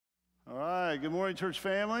right, good morning, church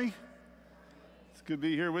family. It's good to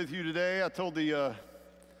be here with you today. I told the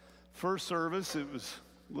first service it was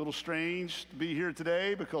a little strange to be here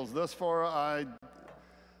today because thus far I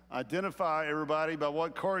identify everybody by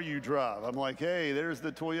what car you drive. I'm like, hey, there's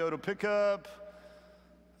the Toyota pickup.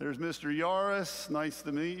 There's Mr. Yaris. Nice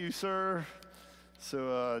to meet you, sir.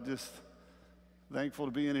 So just thankful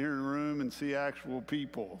to be in here in the room and see actual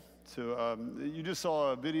people. So you just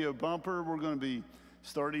saw a video bumper. We're going to be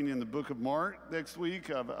starting in the book of Mark next week.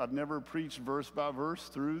 I've never preached verse by verse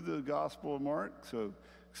through the Gospel of Mark, so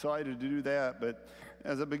excited to do that. But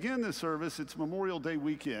as I begin this service, it's Memorial Day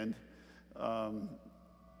weekend. I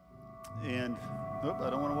don't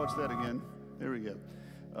want to watch that again. There we go.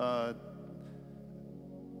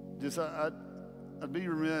 I'd be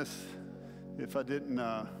remiss if I didn't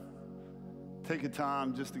take a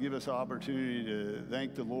time just to give us an opportunity to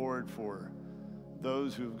thank the Lord for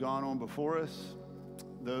those who have gone on before us,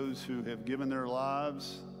 those who have given their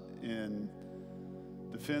lives in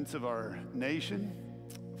defense of our nation,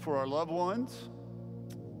 for our loved ones.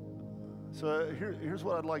 So here's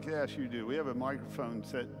what I'd like to ask you to do. We have a microphone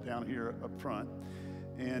set down here up front.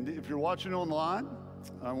 And if you're watching online,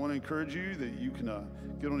 I want to encourage you that you can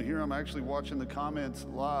get on here. I'm actually watching the comments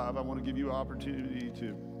live. I want to give you an opportunity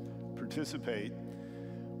to participate.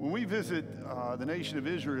 When we visit the nation of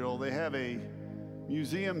Israel, they have a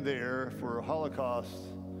museum there for Holocaust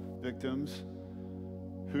victims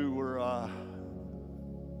who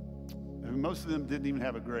most of them didn't even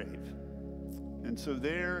have a grave. And so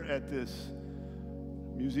there at this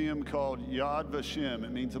museum called Yad Vashem,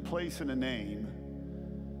 it means a place and a name,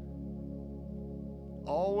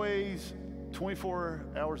 always 24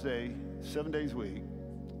 hours a day, 7 days a week,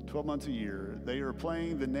 12 months a year, they are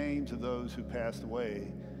playing the names of those who passed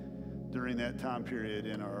away during that time period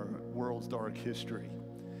in our world's dark history.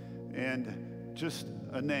 And just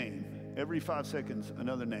a name, every 5 seconds,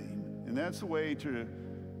 another name. And that's the way to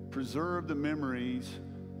preserve the memories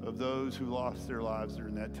of those who lost their lives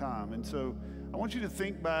during that time. And so I want you to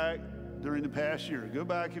think back during the past year. Go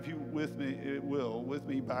back, if you with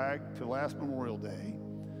me back to last Memorial Day.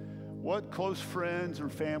 What close friends or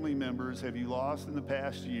family members have you lost in the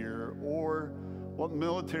past year? Or what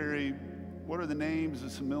are the names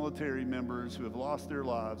of some military members who have lost their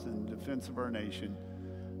lives in defense of our nation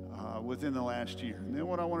within the last year? And then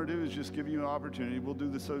what I want to do is just give you an opportunity. We'll do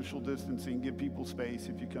the social distancing, give people space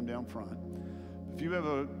if you come down front. If you have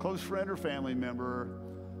a close friend or family member,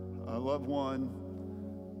 a loved one,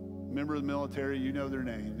 member of the military, you know their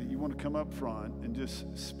name, that you want to come up front and just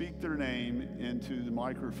speak their name into the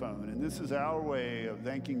microphone. And this is our way of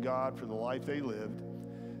thanking God for the life they lived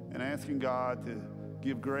and asking God to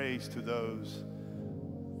give grace to those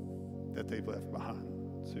that they've left behind.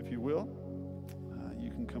 So if you will, you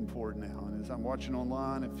can come forward now. And as I'm watching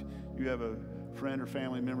online, if you have a friend or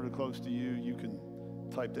family member close to you, you can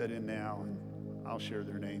type that in now and I'll share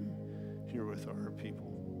their name here with our people.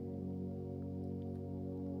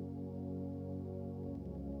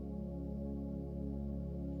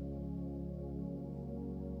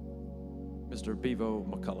 Mr. Bevo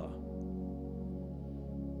McCullough.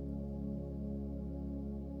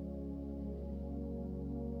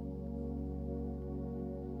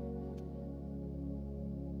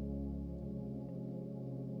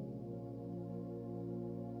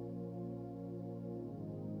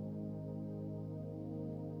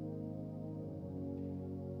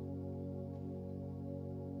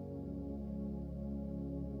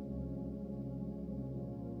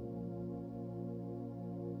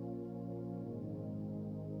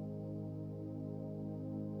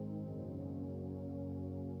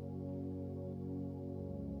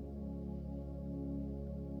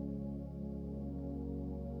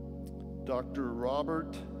 Dr.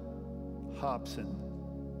 Robert Hobson.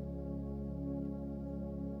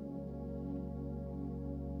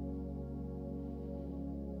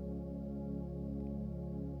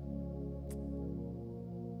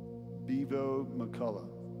 Bevo McCullough.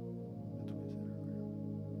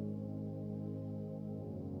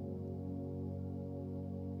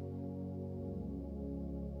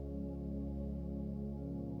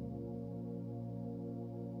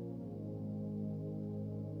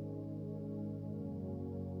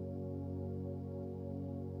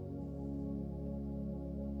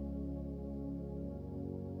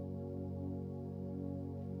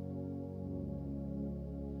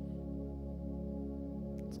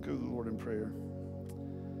 Go to the Lord in prayer.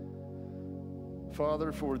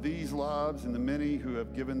 Father, for these lives and the many who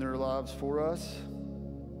have given their lives for us,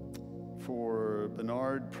 for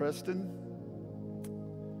Bernard Preston,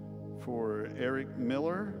 for Eric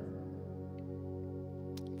Miller,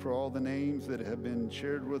 for all the names that have been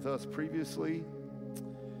shared with us previously.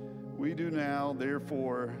 We do now,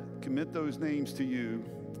 therefore, commit those names to you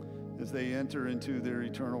as they enter into their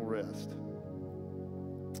eternal rest.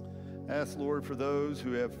 Ask, Lord, for those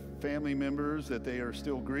who have family members that they are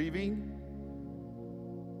still grieving,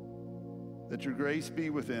 that your grace be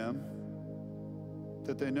with them,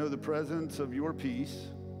 that they know the presence of your peace,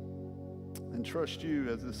 and trust you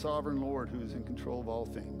as the sovereign Lord who is in control of all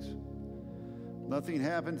things. Nothing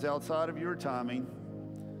happens outside of your timing.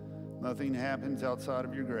 Nothing happens outside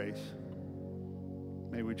of your grace.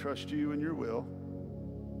 May we trust you and your will,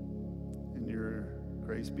 and your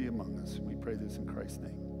grace be among us. We pray this in Christ's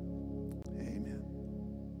name. Amen.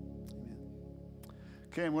 Amen.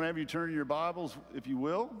 Okay, I'm going to have you turn your Bibles, if you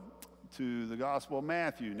will, to the Gospel of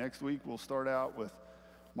Matthew. Next week, we'll start out with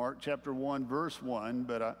Mark chapter 1, verse 1,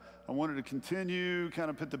 but I wanted to continue, kind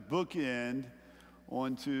of put the bookend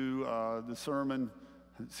onto the sermon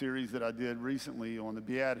series that I did recently on the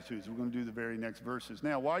Beatitudes. We're going to do the very next verses.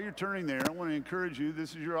 Now, while you're turning there, I want to encourage you,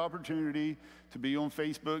 this is your opportunity to be on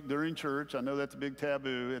Facebook during church. I know that's a big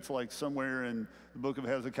taboo. It's like somewhere in the book of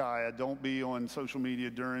Hezekiah, don't be on social media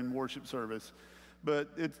during worship service. But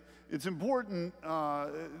it's important,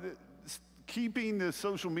 keeping the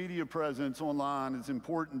social media presence online is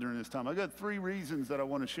important during this time. I got 3 reasons that I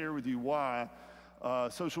want to share with you why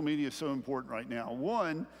social media is so important right now.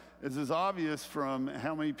 One is as obvious from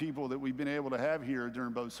how many people that we've been able to have here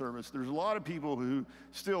during both service. There's a lot of people who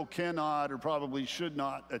still cannot or probably should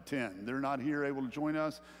not attend. They're not here able to join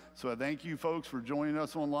us. So I thank you folks for joining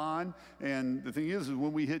us online. And the thing is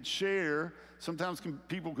when we hit share, sometimes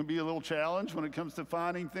people can be a little challenged when it comes to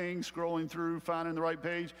finding things, scrolling through, finding the right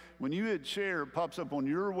page. When you hit share, it pops up on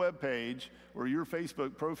your web page or your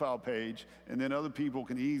Facebook profile page, and then other people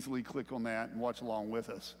can easily click on that and watch along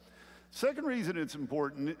with us. Second reason it's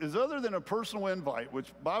important is other than a personal invite,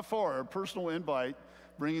 which by far a personal invite,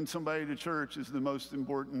 bringing somebody to church is the most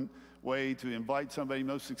important way to invite somebody,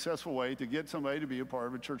 most successful way to get somebody to be a part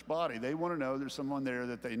of a church body. They want to know there's someone there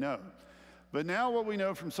that they know. But now what we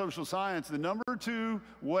know from social science, the number 2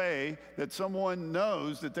 way that someone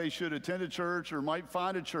knows that they should attend a church or might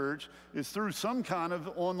find a church is through some kind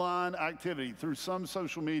of online activity, through some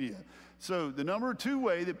social media. So the number 2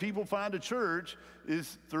 way that people find a church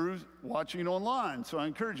is through watching online. So I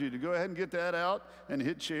encourage you to go ahead and get that out and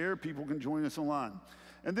hit share. People can join us online.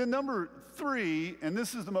 And then number 3, and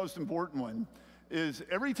this is the most important one, is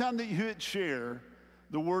every time that you hit share,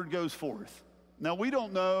 the word goes forth. Now, we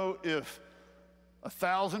don't know if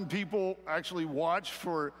 1,000 people actually watch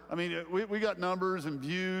for, I mean, we got numbers and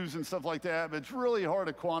views and stuff like that, but it's really hard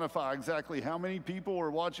to quantify exactly how many people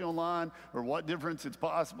are watching online or what difference it's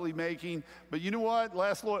possibly making. But you know what?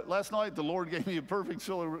 Last night, the Lord gave me a perfect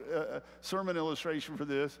sermon illustration for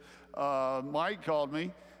this. Mike called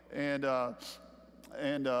me, and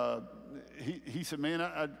he said, man,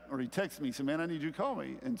 or he texted me, he said, man, I need you to call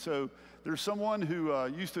me. And so there's someone who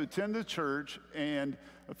used to attend the church, and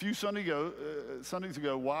a few Sundays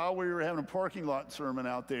ago, while we were having a parking lot sermon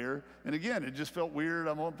out there, and again, it just felt weird.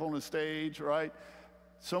 I'm up on the stage, right?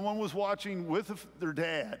 Someone was watching with their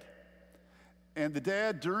dad, and the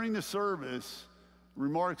dad, during the service,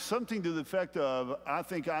 remarked something to the effect of, I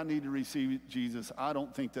think I need to receive Jesus. I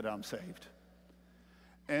don't think that I'm saved.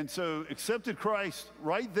 And so accepted Christ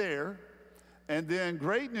right there. And then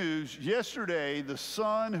great news, yesterday, the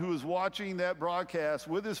son who was watching that broadcast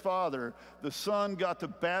with his father, the son got to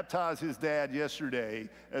baptize his dad yesterday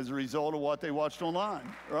as a result of what they watched online,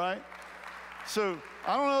 right? So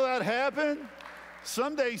I don't know that happened.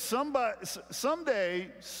 Someday,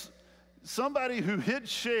 somebody who hit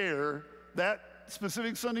share that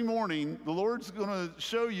specific Sunday morning, the Lord's going to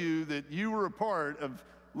show you that you were a part of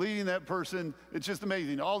leading that person. It's just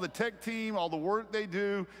amazing. All the tech team, all the work they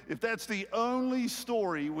do, if that's the only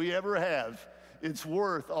story we ever have, it's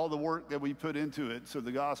worth all the work that we put into it. So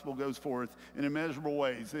the gospel goes forth in immeasurable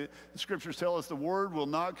ways. The scriptures tell us the word will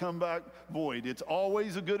not come back void. It's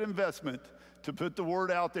always a good investment to put the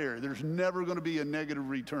word out there. There's never going to be a negative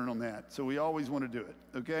return on that. So we always want to do it,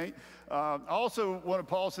 okay? I also want to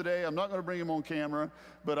pause today. I'm not going to bring him on camera,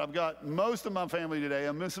 but I've got most of my family today.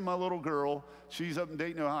 I'm missing my little girl. She's up in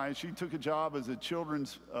Dayton, Ohio. She took a job as a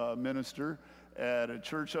children's minister at a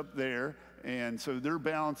church up there. And so they're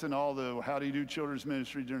balancing all the how do you do children's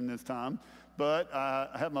ministry during this time. But I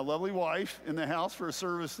have my lovely wife in the house for a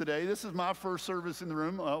service today. This is my first service in the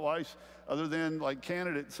room. My wife's, other than like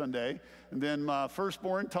candidate Sunday. And then my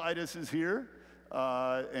firstborn, Titus, is here.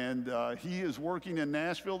 He is working in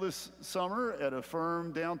Nashville this summer at a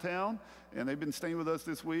firm downtown. And they've been staying with us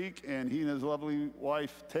this week. And he and his lovely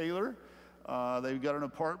wife, Taylor, they've got an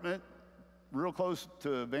apartment real close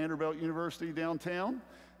to Vanderbilt University downtown,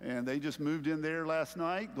 and they just moved in there last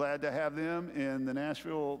night. Glad to have them in the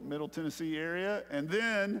Nashville, Middle Tennessee area. And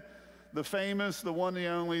then the famous, the one, the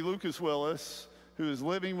only Lucas Willis, who is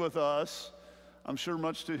living with us, I'm sure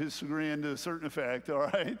much to his chagrin to a certain effect, all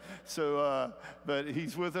right? So, but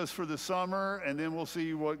he's with us for the summer, and then we'll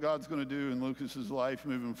see what God's going to do in Lucas's life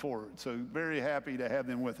moving forward. So very happy to have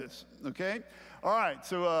them with us, okay? All right,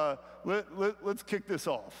 so let's kick this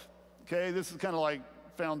off, okay? This is kind of like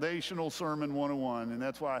foundational sermon 101, and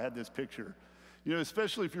that's why I had this picture. You know,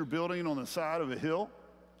 especially if you're building on the side of a hill,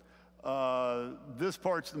 this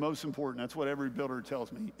part's the most important. That's what every builder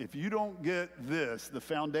tells me. If you don't get this, the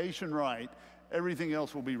foundation right, everything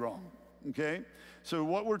else will be wrong, okay? So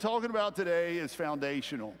what we're talking about today is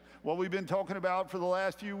foundational. What we've been talking about for the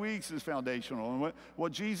last few weeks is foundational. And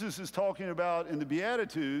what Jesus is talking about in the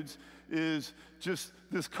Beatitudes is just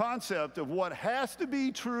this concept of what has to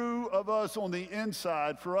be true of us on the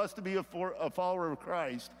inside for us to be a follower of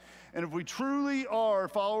Christ. And if we truly are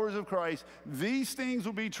followers of Christ, these things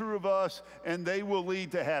will be true of us, and they will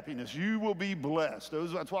lead to happiness. You will be blessed.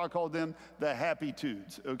 That's why I call them the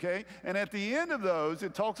HappyTudes, okay? And at the end of those,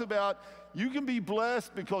 it talks about you can be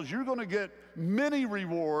blessed because you're going to get many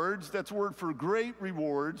rewards. That's the word for great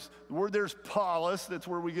rewards. The word there's polis. That's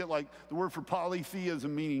where we get like the word for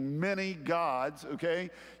polytheism, meaning many gods, okay?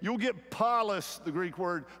 You'll get polis, the Greek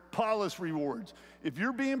word, polis rewards. If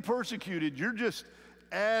you're being persecuted, you're just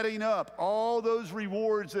adding up all those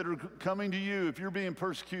rewards that are coming to you if you're being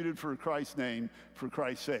persecuted for Christ's name, for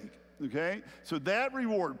Christ's sake, okay? So that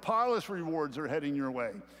reward, polis rewards are heading your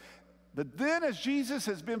way. But then as Jesus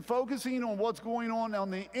has been focusing on what's going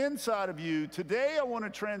on the inside of you, today I want to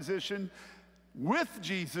transition with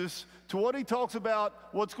Jesus to what he talks about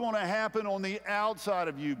what's going to happen on the outside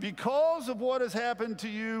of you. Because of what has happened to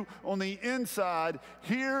you on the inside,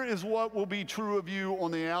 here is what will be true of you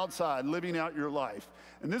on the outside, living out your life.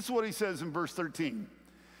 And this is what he says in verse 13.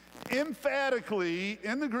 Emphatically,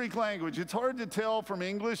 in the Greek language, it's hard to tell from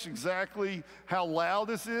English exactly how loud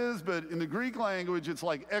this is, but in the Greek language, it's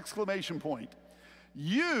like exclamation point.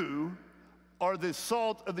 You are the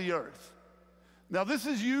salt of the earth. Now, this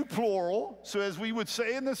is you plural, so as we would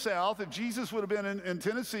say in the South, if Jesus would have been in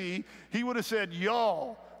Tennessee, he would have said,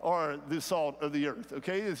 y'all are the salt of the earth,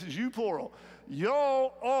 okay? This is you plural.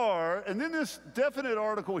 Y'all are, and then this definite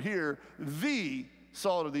article here, the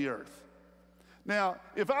salt of the earth. Now,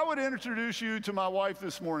 if I would introduce you to my wife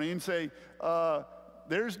this morning and say,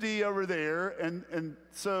 there's Dee over there, and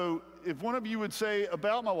so if one of you would say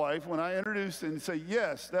about my wife, when I introduced and say,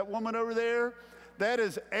 yes, that woman over there, that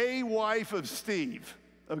is a wife of Steve,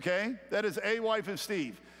 okay? That is a wife of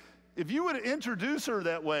Steve. If you would introduce her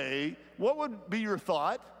that way, what would be your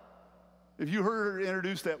thought? If you heard her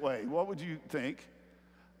introduced that way, what would you think?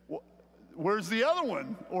 Where's the other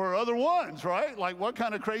one or other ones, right? Like, what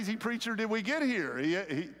kind of crazy preacher did we get here?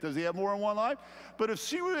 Does he have more than one life? But if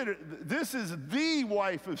she would, this is the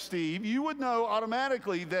wife of Steve, you would know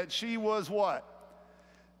automatically that she was what?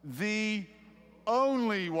 The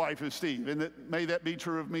only wife of Steve, and may that be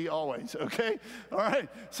true of me always, okay? All right,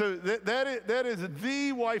 so that is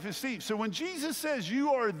the wife of Steve. So when Jesus says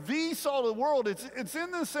you are the salt of the world, it's in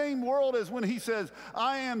the same world as when he says,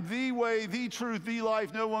 I am the way, the truth, the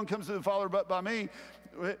life, no one comes to the Father but by me.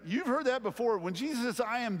 You've heard that before. When Jesus says,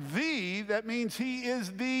 I am the, that means he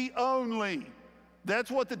is the only. That's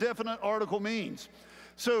what the definite article means.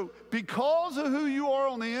 So because of who you are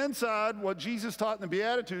on the inside, what Jesus taught in the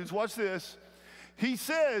Beatitudes, watch this. He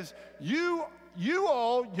says, you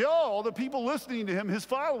all, y'all, the people listening to him, his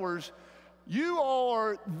followers, you all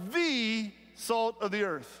are the salt of the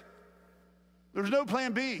earth. There's no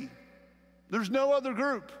plan B. There's no other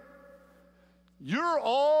group. You're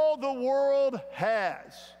all the world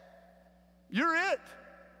has. You're it.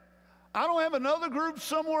 I don't have another group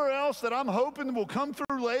somewhere else that I'm hoping will come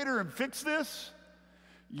through later and fix this.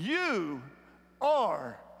 You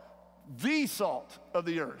are the salt of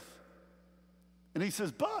the earth. And he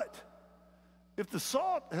says, but if the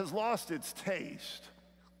salt has lost its taste,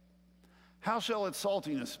 how shall its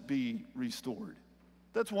saltiness be restored?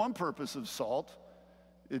 That's one purpose of salt.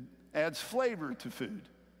 It adds flavor to food.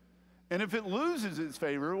 And if it loses its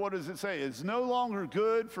flavor, what does it say? It's no longer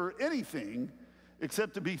good for anything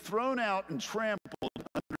except to be thrown out and trampled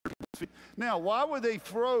under people's feet. Now, why would they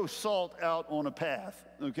throw salt out on a path,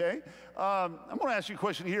 okay? I'm going to ask you a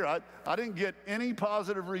question here. I didn't get any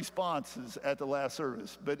positive responses at the last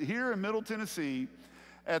service, but here in Middle Tennessee,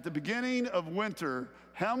 at the beginning of winter,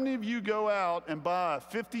 how many of you go out and buy a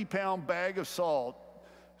 50-pound bag of salt,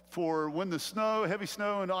 for when the snow, heavy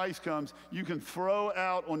snow and ice comes, you can throw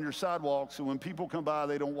out on your sidewalk so when people come by,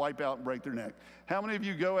 they don't wipe out and break their neck. How many of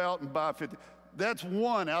you go out and buy 50? That's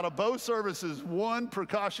one out of both services, one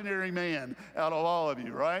precautionary man out of all of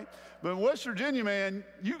you, right? But in West Virginia, man,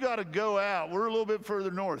 you got to go out. We're a little bit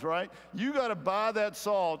further north, right? You got to buy that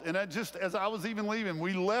salt. And just as I was even leaving,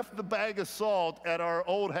 we left the bag of salt at our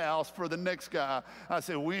old house for the next guy. I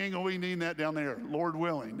said, we ain't going to be needing that down there, Lord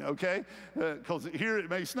willing, okay? Because here it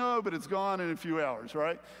may snow, but it's gone in a few hours,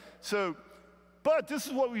 right? So, but this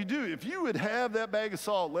is what we do. If you would have that bag of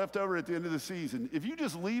salt left over at the end of the season, if you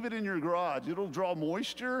just leave it in your garage, it'll draw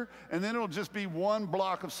moisture, and then it'll just be one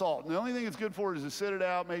block of salt. And the only thing it's good for is to sit it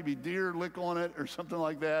out, maybe deer lick on it or something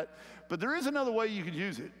like that. But there is another way you could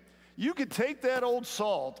use it. You could take that old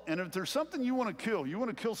salt, and if there's something you want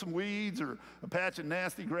to kill some weeds or a patch of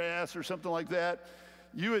nasty grass or something like that,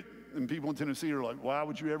 and people in Tennessee are like, why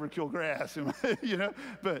would you ever kill grass? You know,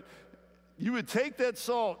 but you would take that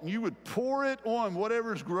salt and you would pour it on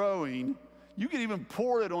whatever's growing. You could even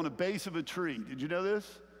pour it on the base of a tree. Did you know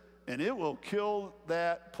this? And it will kill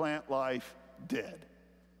that plant life dead.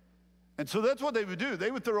 And so that's what they would do. They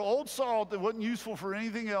would throw old salt that wasn't useful for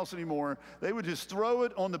anything else anymore. They would just throw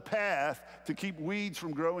it on the path to keep weeds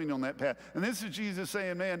from growing on that path. And this is Jesus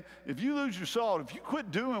saying, man, if you lose your salt, if you quit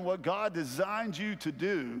doing what God designed you to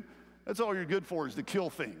do, that's all you're good for is to kill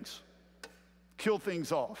things. Kill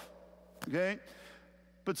things off. Okay?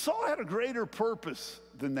 But salt had a greater purpose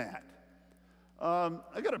than that.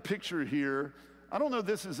 I got a picture here. I don't know if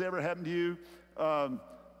this has ever happened to you.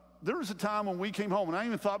 There was a time when we came home, and I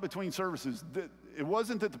even thought between services, that it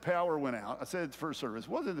wasn't that the power went out. I said it's first service.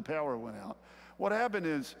 It wasn't the power went out. What happened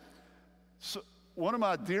is one of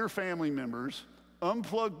my dear family members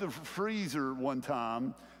unplugged the freezer one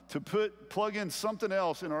time to plug in something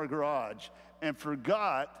else in our garage and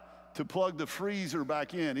forgot to plug the freezer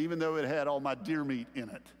back in, even though it had all my deer meat in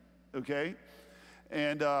it, okay?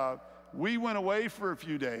 And we went away for a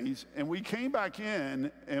few days, and we came back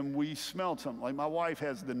in, and we smelled something. Like my wife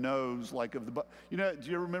has the nose, like of the, you know,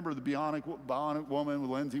 do you remember the Bionic Woman with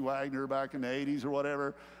Lindsay Wagner back in the 80s or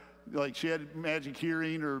whatever? Like she had magic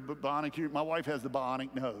hearing or bionic hearing. My wife has the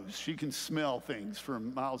bionic nose. She can smell things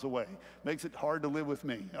from miles away. Makes it hard to live with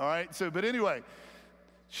me, all right? So, but anyway,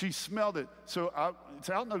 she smelled it. So it's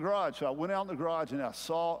out in the garage. So I went out in the garage and I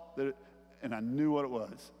saw that, and I knew what it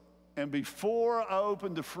was. And before I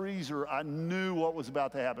opened the freezer, I knew what was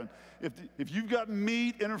about to happen. If you've got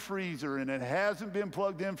meat in a freezer and it hasn't been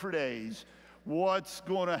plugged in for days, what's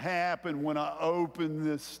going to happen when I open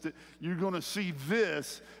this? You're going to see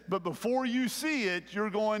this, but before you see it, you're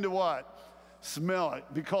going to what? Smell it,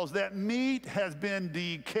 because that meat has been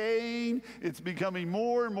decaying. It's becoming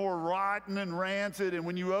more and more rotten and rancid, and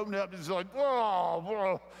when you open it up, it's like,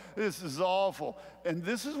 oh, this is awful. And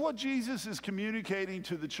this is what Jesus is communicating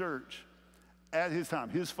to the church at his time,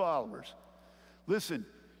 his followers. Listen,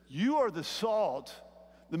 you are the salt.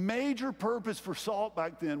 The major purpose for salt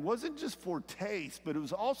back then wasn't just for taste, but it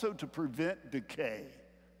was also to prevent decay.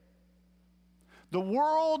 The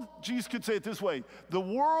world, Jesus could say it this way, the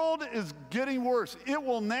world is getting worse. It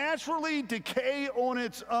will naturally decay on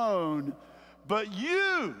its own, but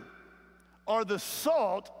you are the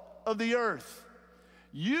salt of the earth.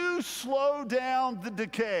 You slow down the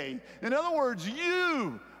decay. In other words,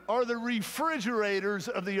 you are the refrigerators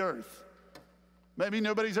of the earth. Maybe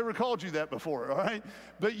nobody's ever called you that before, all right?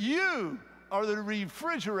 But you are the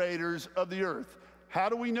refrigerators of the earth. How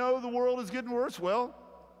do we know the world is getting worse? Well,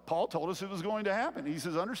 Paul told us it was going to happen. He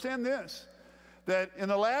says, understand this, that in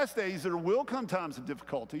the last days there will come times of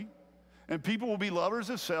difficulty, and people will be lovers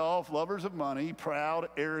of self, lovers of money, proud,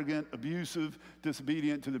 arrogant, abusive,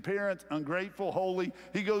 disobedient to the parents, ungrateful, holy.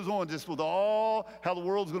 He goes on just with all how the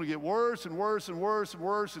world's going to get worse and worse and worse and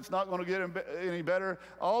worse. It's not going to get any better.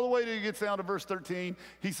 All the way till he gets down to verse 13.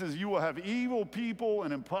 He says, you will have evil people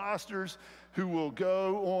and imposters who will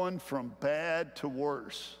go on from bad to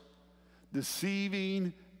worse,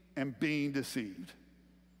 deceiving and being deceived.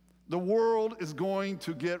 The world is going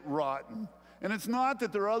to get rotten. And it's not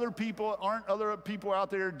that there aren't other people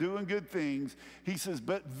out there doing good things. He says,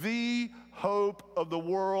 but the hope of the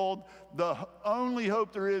world, the only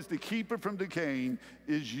hope there is to keep it from decaying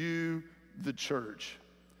is you, the church.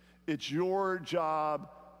 It's your job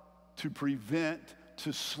to prevent,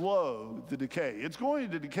 to slow the decay. It's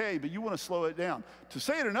going to decay, but you want to slow it down. To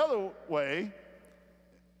say it another way,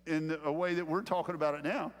 in a way that we're talking about it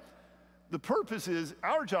now, the purpose is,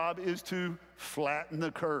 our job is to flatten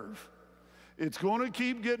the curve. It's going to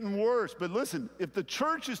keep getting worse. But listen, if the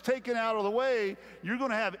church is taken out of the way, you're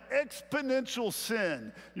going to have exponential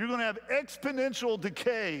sin. You're going to have exponential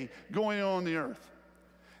decay going on the earth.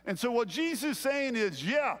 And so what Jesus is saying is,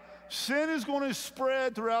 yeah, sin is going to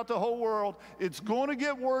spread throughout the whole world. It's going to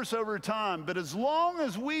get worse over time. But as long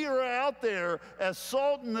as we are out there as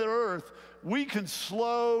salt in the earth, we can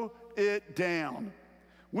slow it down.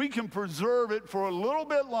 We can preserve it for a little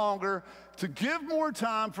bit longer to give more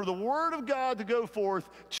time for the Word of God to go forth,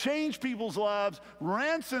 change people's lives,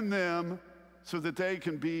 ransom them so that they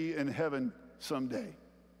can be in heaven someday.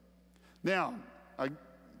 Now,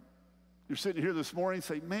 you're sitting here this morning and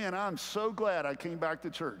say, man, I'm so glad I came back to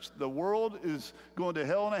church. The world is going to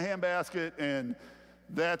hell in a handbasket, and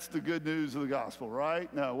that's the good news of the gospel,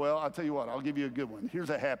 right? No, well, I'll tell you what, I'll give you a good one. Here's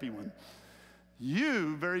a happy one.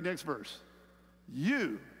 You, very next verse,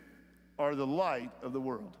 you are the light of the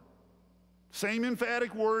world. Same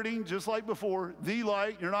emphatic wording, just like before. The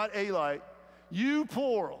light, you're not a light. You,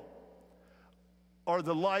 plural, are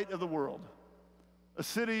the light of the world. A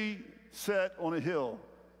city set on a hill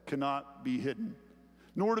cannot be hidden.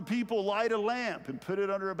 Nor do people light a lamp and put it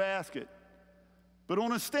under a basket, but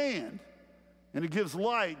on a stand, and it gives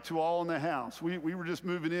light to all in the house. We were just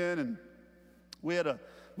moving in, and we had a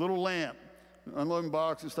little lamp, unloading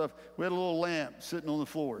box and stuff. We had a little lamp sitting on the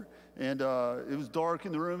floor, and it was dark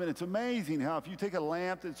in the room, and it's amazing how if you take a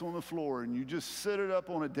lamp that's on the floor and you just set it up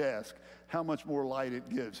on a desk, how much more light it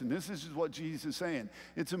gives. And this is what Jesus is saying.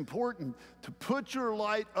 It's important to put your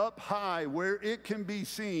light up high where it can be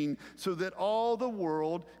seen so that all the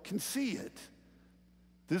world can see it.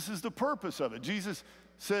 This is the purpose of it. Jesus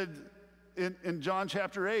said in John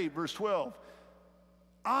chapter 8, verse 12,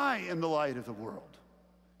 I am the light of the world.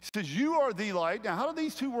 He says, you are the light. Now, how do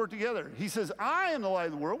these two work together? He says, I am the light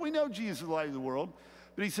of the world. We know Jesus is the light of the world.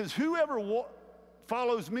 But he says, whoever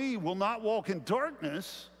follows me will not walk in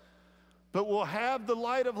darkness, but will have the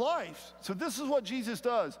light of life. So this is what Jesus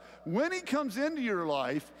does. When he comes into your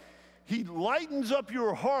life, he lightens up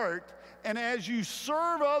your heart, and as you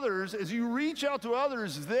serve others, as you reach out to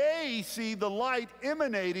others, they see the light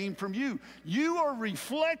emanating from you. You are a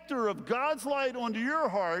reflector of God's light onto your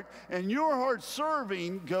heart, and your heart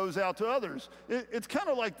serving goes out to others. It's kind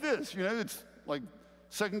of like this, you know, it's like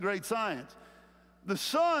second grade science. The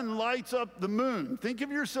sun lights up the moon. Think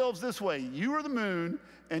of yourselves this way. You are the moon,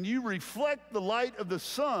 and you reflect the light of the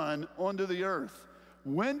sun onto the earth.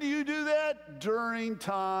 When do you do that? During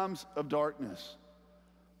times of darkness.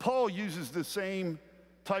 Paul uses the same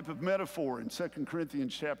type of metaphor in 2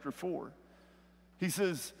 Corinthians chapter 4. He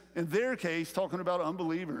says, in their case, talking about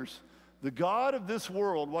unbelievers, the God of this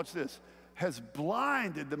world, watch this, has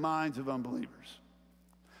blinded the minds of unbelievers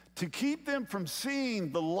to keep them from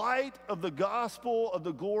seeing the light of the gospel of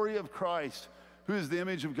the glory of Christ, who is the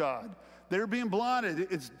image of God. They're being blinded.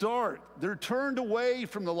 It's dark. They're turned away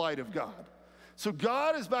from the light of God. So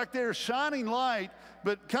God is back there shining light,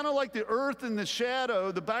 but kind of like the earth in the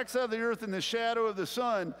shadow, the backside of the earth in the shadow of the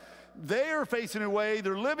sun, they are facing away.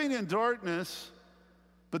 They're living in darkness.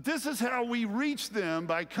 But this is how we reach them,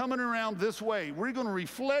 by coming around this way. We're going to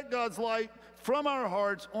reflect God's light from our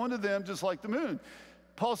hearts onto them just like the moon.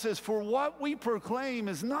 Paul says, for what we proclaim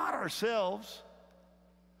is not ourselves,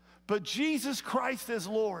 but Jesus Christ as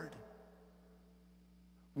Lord,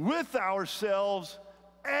 with ourselves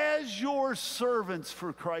as your servants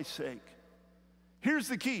for Christ's sake. Here's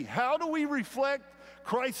the key. How do we reflect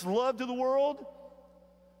Christ's love to the world?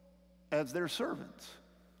 As their servants.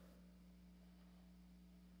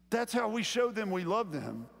 That's how we show them we love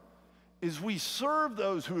them, is we serve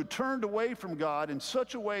those who have turned away from God in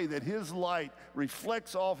such a way that his light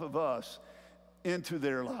reflects off of us into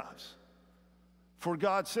their lives. For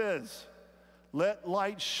God says, let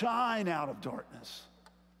light shine out of darkness.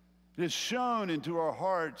 It is shown into our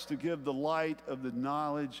hearts to give the light of the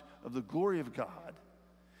knowledge of the glory of God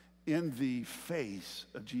in the face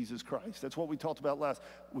of Jesus Christ. That's what we talked about last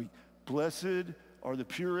week. Blessed are the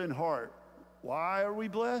pure in heart. Why are we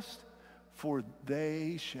blessed? For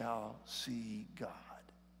they shall see God.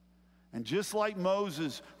 And just like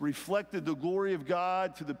Moses reflected the glory of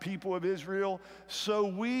God to the people of Israel, so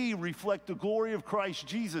we reflect the glory of Christ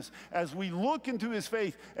Jesus as we look into his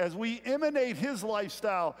faith, as we emanate his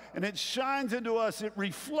lifestyle, and it shines into us, it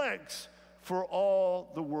reflects for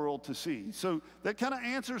all the world to see. So that kind of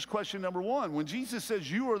answers question number one. When Jesus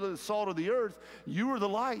says you are the salt of the earth, you are the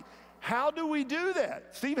light, how do we do that?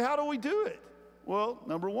 Steve, how do we do it? Well,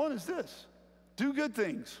 number one is this: do good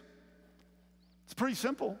things. It's pretty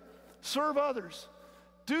simple. Serve others.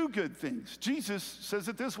 Do good things. Jesus says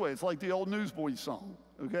it this way. It's like the old Newsboys song,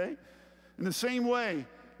 okay? In the same way,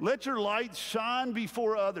 let your light shine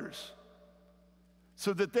before others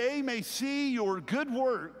so that they may see your good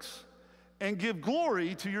works and give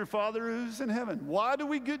glory to your Father who's in heaven. Why do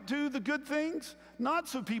we do the good things? Not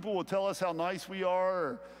so people will tell us how nice we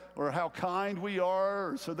are or how kind we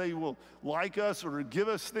are, or so they will like us or give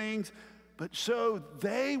us things, but so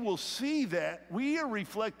they will see that we are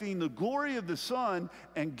reflecting the glory of the Son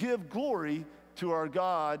and give glory to our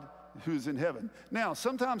God who's in heaven. Now,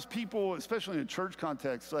 sometimes people, especially in a church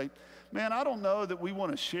context, like, man, I don't know that we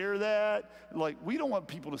want to share that. Like, we don't want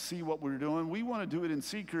people to see what we're doing. We want to do it in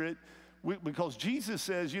secret because Jesus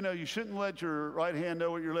says, you know, you shouldn't let your right hand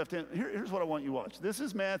know what your left hand. Here's what I want you to watch. This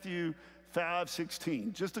is Matthew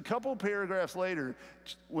 5:16. Just a couple paragraphs later,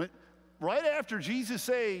 right after Jesus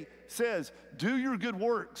says, do your good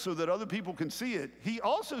work so that other people can see it, he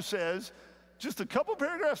also says, just a couple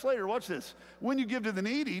paragraphs later, watch this. When you give to the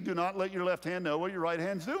needy, do not let your left hand know what your right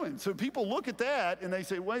hand's doing. So people look at that and they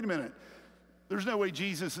say, wait a minute. There's no way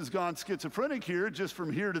Jesus has gone schizophrenic here, just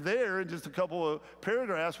from here to there in just a couple of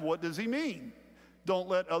paragraphs. What does he mean? Don't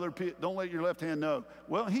let your left hand know.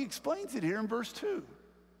 Well, he explains it here in verse 2.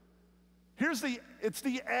 It's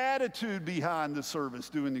the attitude behind the service,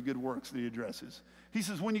 doing the good works that he addresses. He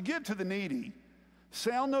says, when you give to the needy,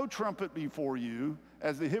 sound no trumpet before you,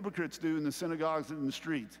 as the hypocrites do in the synagogues and in the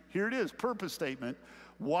streets. Here it is, purpose statement.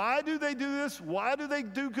 Why do they do this? Why do they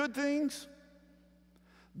do good things?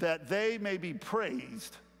 That they may be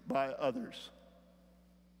praised by others.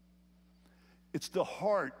 It's the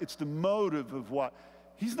heart, it's the motive of what.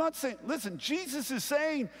 He's not saying, listen, Jesus is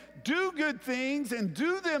saying, do good things and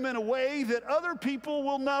do them in a way that other people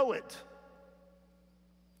will know it.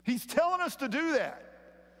 He's telling us to do that.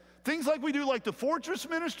 Things like we do, like the Fortress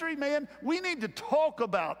Ministry, man, we need to talk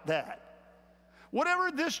about that.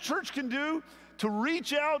 Whatever this church can do to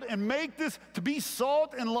reach out and make this, to be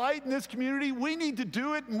salt and light in this community, we need to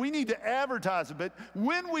do it and we need to advertise it. But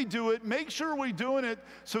when we do it, make sure we're doing it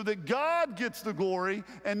so that God gets the glory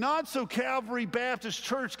and not so Calvary Baptist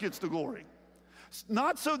Church gets the glory.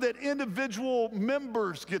 Not so that individual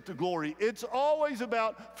members get the glory. It's always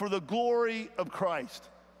about for the glory of Christ.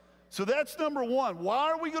 So that's number one. Why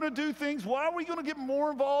are we going to do things? Why are we going to get more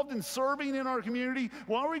involved in serving in our community?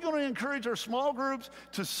 Why are we going to encourage our small groups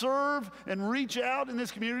to serve and reach out in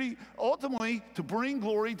this community? Ultimately, to bring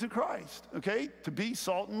glory to Christ, okay? To be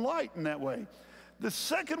salt and light in that way. The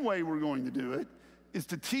second way we're going to do it is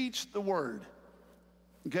to teach the word,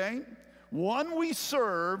 okay? One, we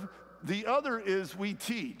serve. The other is we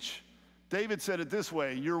teach. David said it this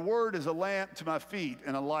way, your word is a lamp to my feet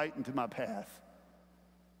and a light into my path.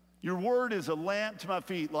 Your word is a lamp to my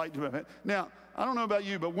feet, light to my path. Now, I don't know about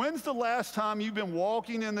you, but when's the last time you've been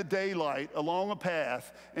walking in the daylight along a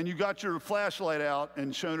path and you got your flashlight out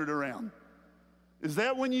and shown it around? Is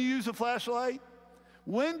that when you use a flashlight?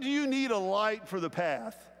 When do you need a light for the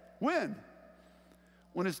path? When?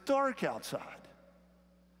 When it's dark outside.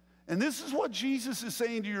 And this is what Jesus is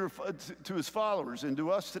saying to his followers and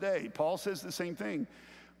to us today. Paul says the same thing.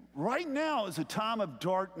 Right now is a time of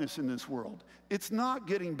darkness in this world. It's not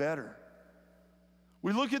getting better.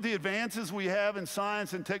 We look at the advances we have in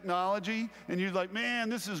science and technology, and you're like, man,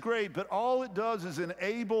 this is great. But all it does is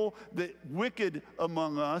enable the wicked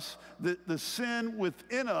among us, the sin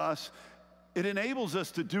within us. It enables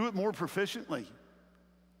us to do it more proficiently.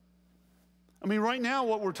 I mean, right now,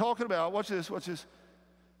 what we're talking about, watch this.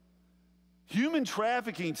 Human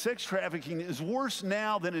trafficking, sex trafficking is worse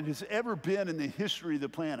now than it has ever been in the history of the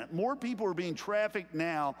planet. More people are being trafficked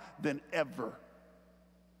now than ever.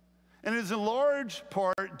 And it is in large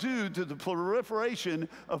part due to the proliferation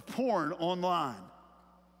of porn online.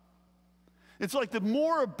 It's like the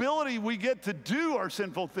more ability we get to do our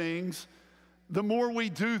sinful things, the more we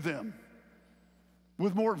do them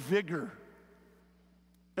with more vigor.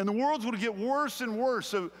 And the world's going to get worse and worse.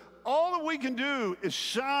 So all that we can do is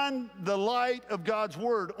shine the light of God's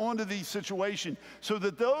word onto these situations so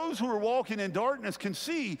that those who are walking in darkness can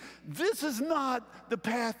see this is not the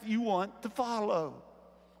path you want to follow.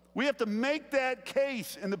 We have to make that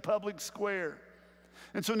case in the public square.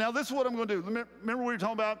 And so now this is what I'm going to do. Remember we were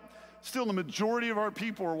talking about still the majority of our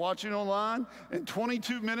people are watching online, and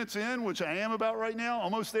 22 minutes in, which I am about right now,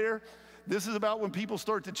 almost there, this is about when people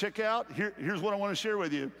start to check out. Here's what I want to share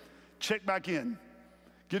with you. Check back in.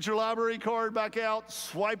 Get your library card back out,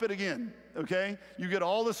 swipe it again, okay? You get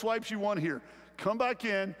all the swipes you want here. Come back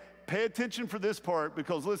in, pay attention for this part,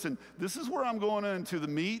 because listen, this is where I'm going into the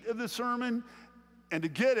meat of the sermon, and to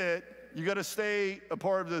get it, you got to stay a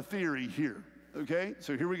part of the theory here, okay?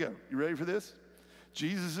 So here we go. You ready for this?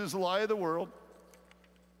 Jesus is the light of the world.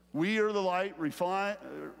 We are the light,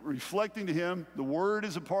 reflecting to him. The word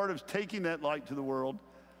is a part of taking that light to the world.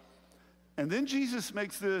 And then Jesus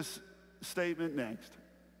makes this statement next.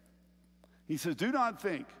 He says, do not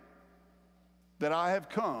think that I have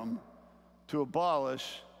come to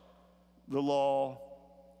abolish the law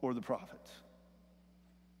or the prophets.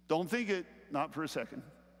 Don't think it, not for a second.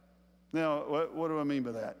 Now, what do I mean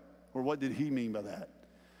by that? Or what did he mean by that?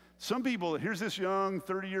 Some people, here's this young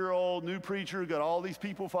 30-year-old new preacher, got all these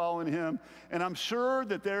people following him, and I'm sure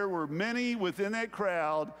that there were many within that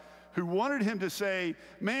crowd who wanted him to say,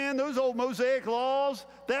 man, those old Mosaic laws,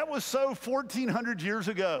 that was so 1,400 years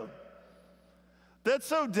ago. That's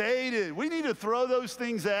so dated. We need to throw those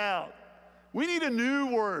things out. We need a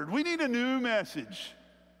new word. We need a new message.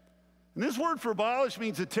 And this word for abolish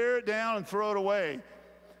means to tear it down and throw it away.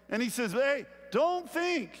 And he says, hey, don't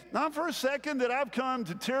think, not for a second, that I've come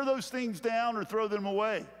to tear those things down or throw them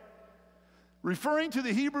away. Referring to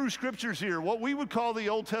the Hebrew scriptures here, what we would call the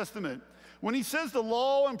Old Testament, when he says the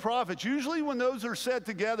law and prophets, usually when those are said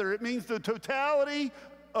together, it means the totality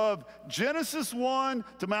of Genesis 1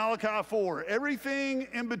 to Malachi 4, everything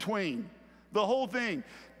in between, the whole thing.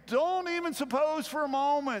 Don't even suppose for a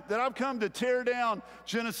moment that I've come to tear down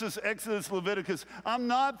Genesis, Exodus, Leviticus. I'm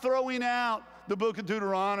not throwing out the book of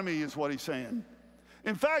Deuteronomy, is what he's saying.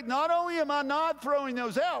 In fact, not only am I not throwing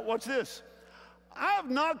those out, watch this. I have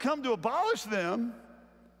not come to abolish them,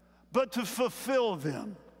 but to fulfill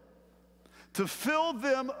them. To fill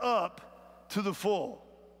them up to the full.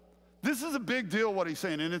 This is a big deal, what he's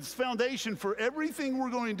saying, and it's foundation for everything we're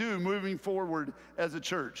going to do moving forward as a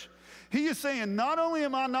church. He is saying, not only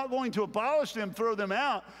am I not going to abolish them, throw them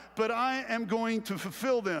out, but I am going to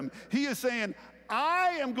fulfill them. He is saying,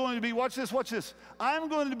 I am going to be, watch this, I'm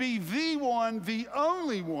going to be the one, the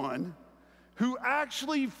only one, who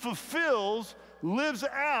actually fulfills, lives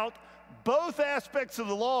out both aspects of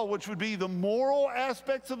the law, which would be the moral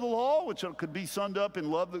aspects of the law, which could be summed up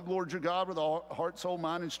in love the Lord your God with all heart, soul,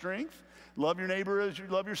 mind, and strength. Love your neighbor as you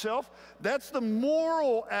love yourself. That's the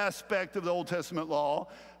moral aspect of the Old Testament law.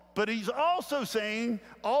 But he's also saying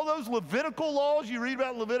all those Levitical laws, you read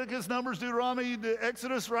about Leviticus, Numbers, Deuteronomy,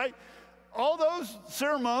 Exodus, right? All those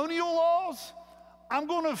ceremonial laws, I'm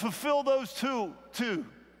going to fulfill those too.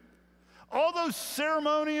 All those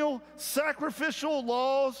ceremonial, sacrificial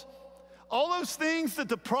laws, all those things that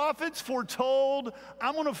the prophets foretold,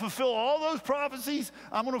 I'm going to fulfill all those prophecies.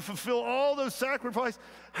 I'm going to fulfill all those sacrifices.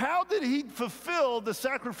 How did he fulfill the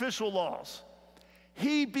sacrificial laws?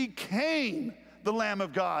 He became the Lamb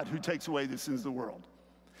of God who takes away the sins of the world.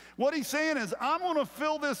 What he's saying is, I'm going to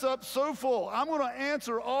fill this up so full. I'm going to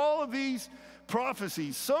answer all of these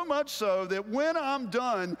prophecies, so much so that when I'm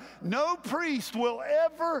done, no priest will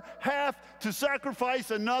ever have to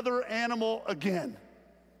sacrifice another animal again.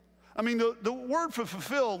 I mean, the word for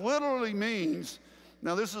fulfill literally means,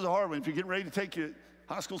 now this is a hard one. If you're getting ready to take your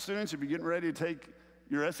high school students, if you're getting ready to take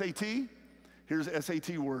your SAT, here's the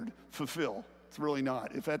SAT word, fulfill. It's really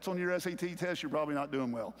not. If that's on your SAT test, you're probably not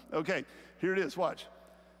doing well. Okay, here it is, watch.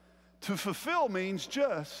 To fulfill means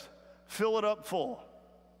just fill it up full.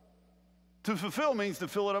 To fulfill means to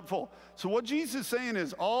fill it up full. So what Jesus is saying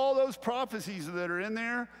is all those prophecies that are in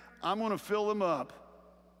there, I'm going to fill them up.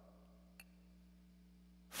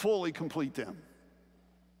 Fully complete them.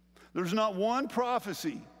 There's not one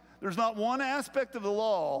prophecy, there's not one aspect of the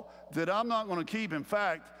law that I'm not going to keep. In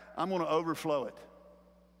fact, I'm going to overflow it.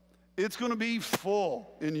 It's going to be full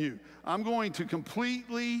in you. I'm going to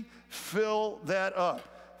completely fill that up.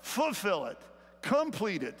 Fulfill it.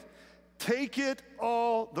 Complete it. Take it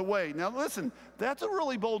all the way. Now listen, that's a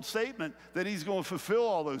really bold statement that he's going to fulfill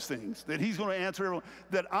all those things, that he's going to answer everyone,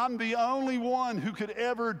 that I'm the only one who could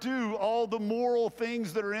ever do all the moral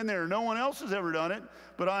things that are in there. No one else has ever done it,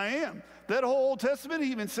 but I am. That whole Old Testament,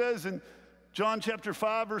 he even says in John chapter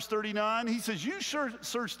 5, verse 39, he says, you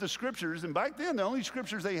search the scriptures, and back then the only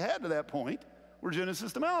scriptures they had to that point were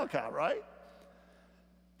Genesis to Malachi, right?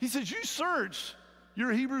 He says, you search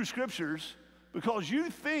your Hebrew scriptures because you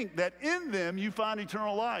think that in them you find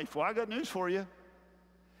eternal life. Well, I got news for you.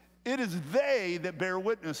 It is they that bear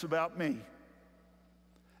witness about me.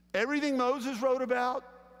 Everything Moses wrote about,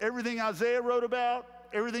 everything Isaiah wrote about,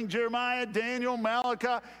 everything Jeremiah, Daniel,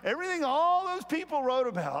 Malachi, everything all those people wrote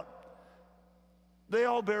about, they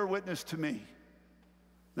all bear witness to me.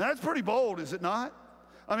 Now, that's pretty bold, is it not?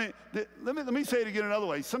 I mean, let me say it again another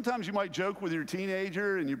way. Sometimes you might joke with your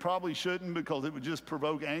teenager, and you probably shouldn't because it would just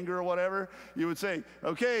provoke anger or whatever. You would say,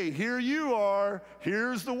 okay, here you are.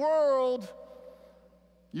 Here's the world.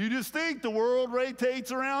 You just think the world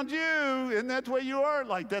rotates around you, and that's the way you are.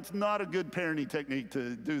 Like, that's not a good parenting technique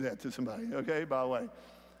to do that to somebody, okay, by the way.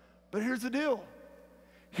 But here's the deal.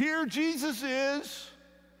 Here Jesus is,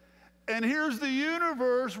 and here's the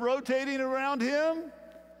universe rotating around him.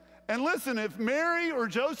 And listen, if Mary or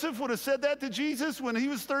Joseph would have said that to Jesus when he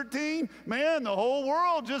was 13, man, the whole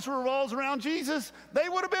world just revolves around Jesus, they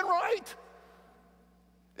would have been right.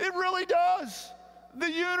 It really does. The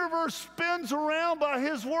universe spins around by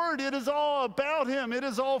his word. It is all about him. It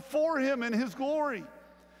is all for him and his glory.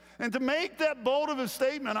 And to make that bold of a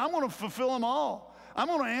statement, I'm going to fulfill them all. I'm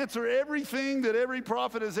going to answer everything that every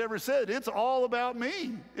prophet has ever said. It's all about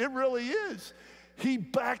me. It really is. He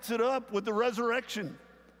backs it up with the resurrection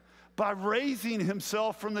by raising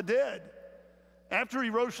himself from the dead. After he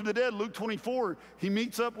rose from the dead, Luke 24, he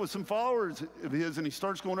meets up with some followers of his and he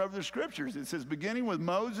starts going over the scriptures. It says, beginning with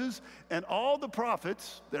Moses and all the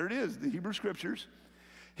prophets, there it is, the Hebrew scriptures,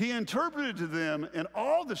 he interpreted to them in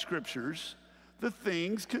all the scriptures the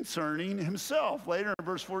things concerning himself. Later in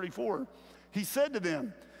verse 44, he said to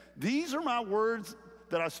them, these are my words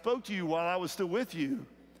that I spoke to you while I was still with you,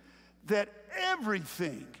 that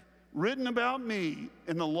everything written about me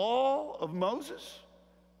in the law of Moses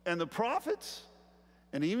and the prophets,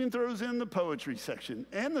 and he even throws in the poetry section,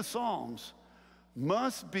 and the Psalms,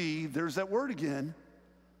 must be, there's that word again,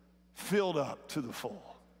 filled up to the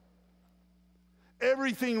full.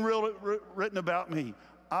 Everything written about me,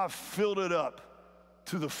 I've filled it up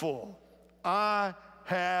to the full. I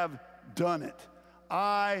have done it.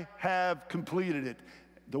 I have completed it.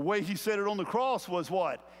 The way he said it on the cross was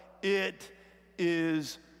what? It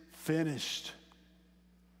is finished.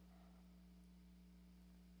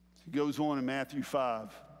 He goes on in Matthew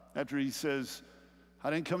 5, after he says,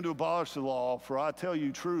 I didn't come to abolish the law, for I tell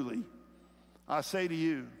you truly, I say to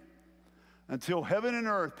you, until heaven and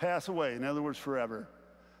earth pass away, in other words, forever,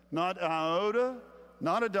 not an iota,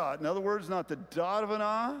 not a dot, in other words, not the dot of an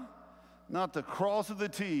I, not the cross of the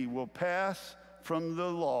T will pass from the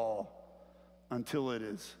law until it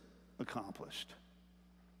is accomplished.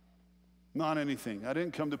 Not anything. I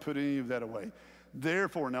didn't come to put any of that away.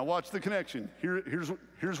 Therefore, now watch the connection.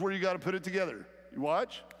 Here's where you got to put it together. You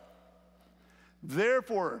watch.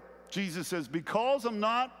 Therefore, Jesus says, because I'm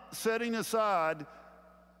not setting aside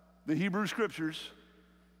the Hebrew scriptures,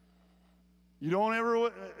 you don't ever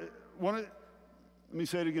want to, let me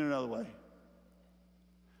say it again another way.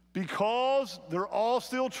 Because they're all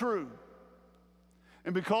still true,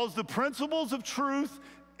 and because the principles of truth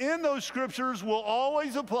in those scriptures will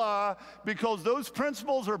always apply, because those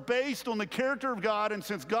principles are based on the character of God, and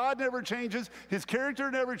since God never changes, his character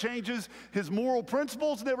never changes, his moral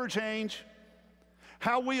principles never change,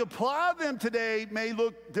 how we apply them today may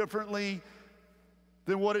look differently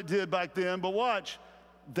than what it did back then, but watch,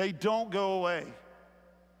 they don't go away.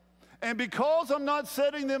 And because I'm not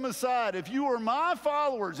setting them aside, if you are my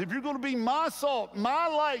followers, if you're going to be my salt, my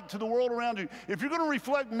light to the world around you, if you're going to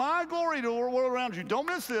reflect my glory to the world around you, don't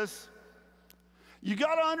miss this. You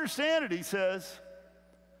got to understand it, he says.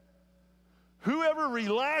 Whoever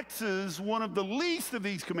relaxes one of the least of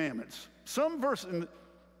these commandments, some verse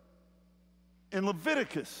in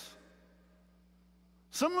Leviticus,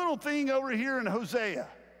 some little thing over here in Hosea,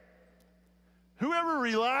 whoever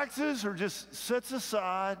relaxes or just sets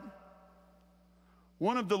aside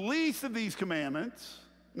one of the least of these commandments.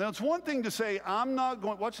 Now, it's one thing to say, I'm not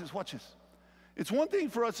going, watch this, watch this. It's one thing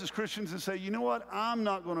for us as Christians to say, you know what, I'm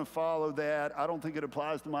not going to follow that. I don't think it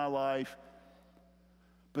applies to my life.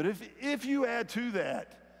 But if you add to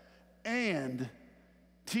that and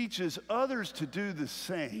teaches others to do the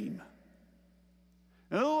same,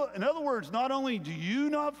 in other words, not only do you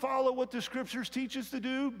not follow what the scriptures teach us to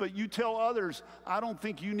do, but you tell others, I don't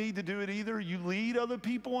think you need to do it either. You lead other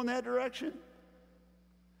people in that direction.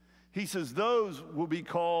 He says those will be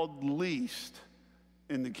called least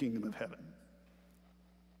in the kingdom of heaven.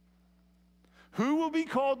 Who will be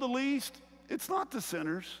called the least? It's not the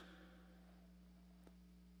sinners.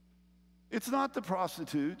 It's not the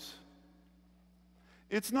prostitutes.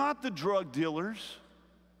 It's not the drug dealers.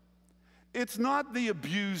 It's not the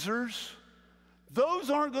abusers. Those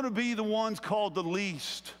aren't going to be the ones called the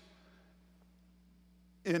least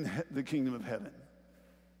in the kingdom of heaven.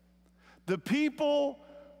 The people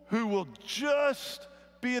who will just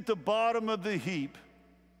be at the bottom of the heap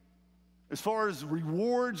as far as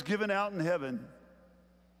rewards given out in heaven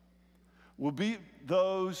will be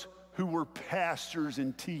those who were pastors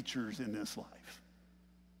and teachers in this life.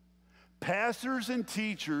 Pastors and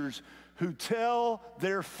teachers who tell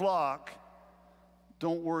their flock,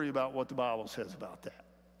 don't worry about what the Bible says about that.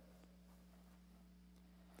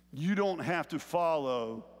 You don't have to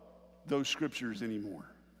follow those scriptures anymore.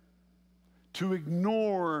 To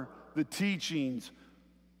ignore the teachings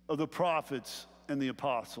of the prophets and the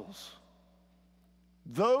apostles.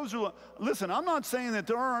 Those are, listen, I'm not saying that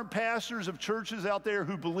there aren't pastors of churches out there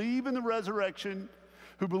who believe in the resurrection,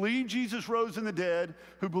 who believe Jesus rose in the dead,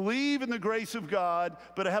 who believe in the grace of God,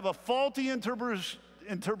 but have a faulty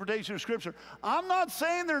interpretation of Scripture. I'm not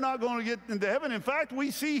saying they're not going to get into heaven. In fact,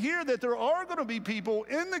 we see here that there are going to be people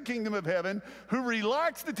in the kingdom of heaven who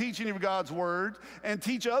relax the teaching of God's word and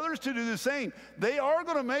teach others to do the same. They are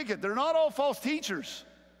going to make it. They're not all false teachers.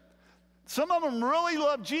 Some of them really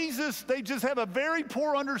love Jesus. They just have a very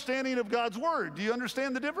poor understanding of God's word. Do you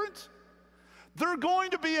understand the difference? They're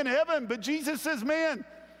going to be in heaven, but Jesus says, man,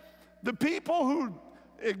 the people who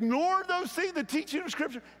ignore those things, the teaching of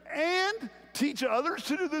Scripture, and teach others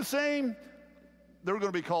to do the same, they're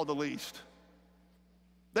going to be called the least.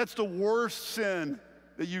 That's the worst sin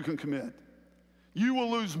that you can commit. You will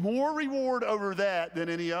lose more reward over that than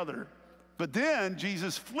any other. But then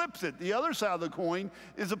Jesus flips it. The other side of the coin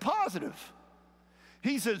is a positive.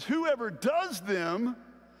 He says, whoever does them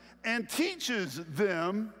and teaches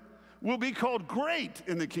them will be called great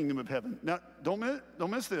in the kingdom of heaven. Now, don't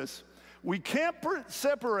miss this. We can't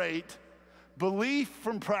separate belief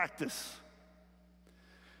from practice.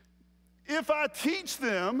 If I teach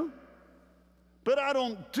them, but I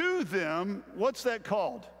don't do them, what's that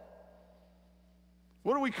called?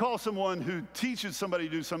 What do we call someone who teaches somebody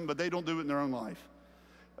to do something, but they don't do it in their own life?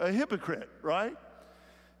 A hypocrite, right?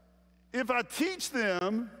 If I teach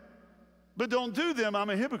them, but don't do them, I'm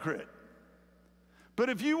a hypocrite. But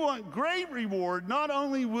if you want great reward, not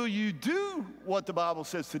only will you do what the Bible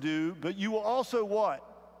says to do, but you will also what?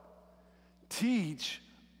 Teach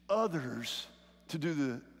others to do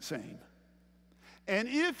the same. And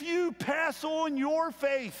if you pass on your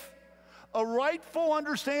faith, a rightful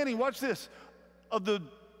understanding, watch this, of the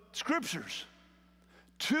Scriptures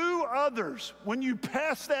to others, when you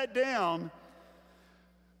pass that down,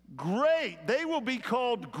 great, they will be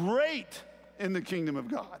called great in the kingdom of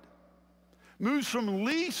God. Moves from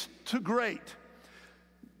least to great.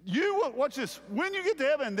 Watch this, when you get to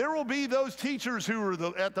heaven, there will be those teachers who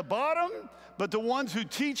are at the bottom, but the ones who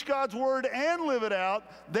teach God's word and live it out,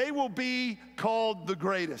 they will be called the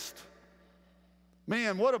greatest.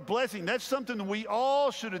 Man, what a blessing. That's something that we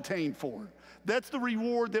all should attain for. That's the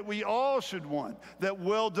reward that we all should want, that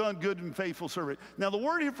well done, good and faithful servant. Now, the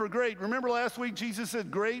word here for great, remember last week Jesus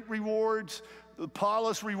said great rewards, the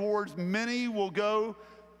Paulus rewards, many will go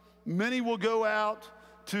out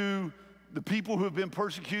to the people who have been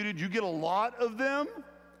persecuted. You get a lot of them.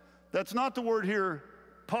 That's not the word here.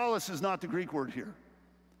 Paulus is not the Greek word here.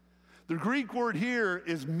 The Greek word here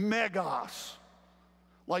is megos,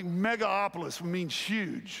 like megapolis means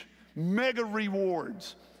huge, mega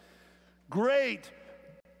rewards. Great,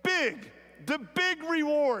 big, the big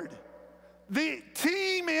reward. The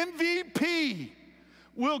team MVP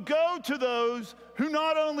will go to those who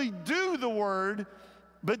not only do the word,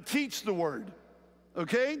 but teach the word.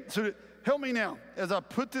 Okay? So help me now as I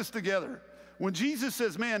put this together. When Jesus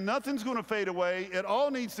says, man, nothing's going to fade away, it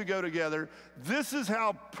all needs to go together, this is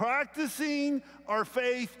how practicing our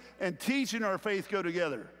faith and teaching our faith go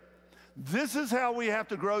together. This is how we have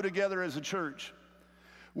to grow together as a church.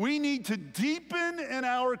 We need to deepen in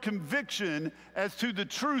our conviction as to the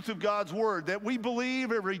truth of God's word, that we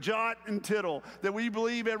believe every jot and tittle, that we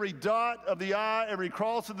believe every dot of the I, every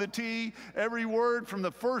cross of the T, every word from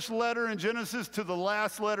the first letter in Genesis to the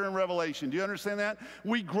last letter in Revelation. Do you understand that?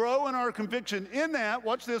 We grow in our conviction. In that,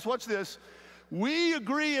 watch this, we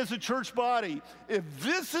agree as a church body, if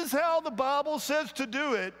this is how the Bible says to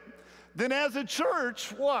do it, then as a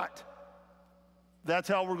church, what? That's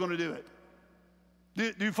how we're going to do it.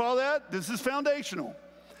 Do you follow that? This is foundational.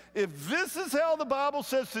 If this is how the Bible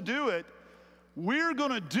says to do it, we're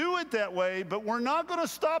going to do it that way, but we're not going to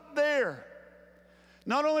stop there.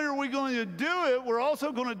 Not only are we going to do it, we're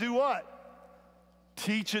also going to do what?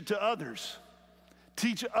 Teach it to others.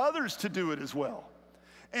 Teach others to do it as well.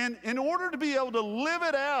 And in order to be able to live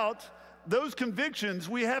it out, those convictions,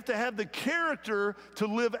 we have to have the character to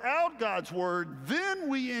live out God's word. Then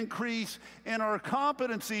we increase in our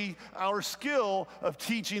competency, our skill of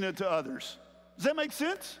teaching it to others. Does that make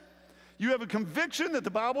sense? You have a conviction that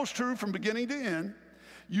the Bible's true from beginning to end.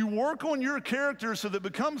 You work on your character so that it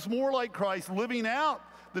becomes more like Christ, living out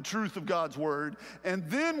the truth of God's word. And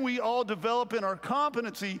then we all develop in our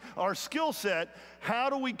competency, our skill set.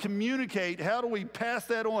 How do we communicate? How do we pass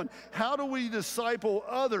that on? How do we disciple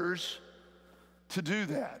others to do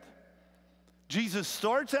that? Jesus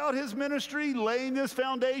starts out his ministry laying this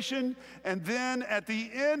foundation, and then at the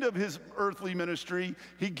end of his earthly ministry,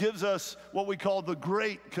 he gives us what we call the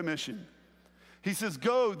Great Commission. He says,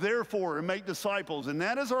 go therefore and make disciples, and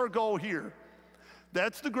that is our goal here.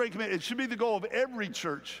 That's the Great Commission. It should be the goal of every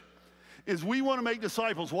church, is we want to make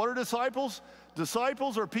disciples. What are disciples?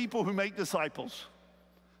 Disciples are people who make disciples.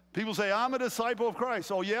 People say, I'm a disciple of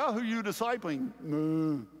Christ. Oh, yeah? Who are you discipling?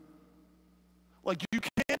 No. Like, you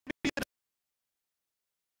can't be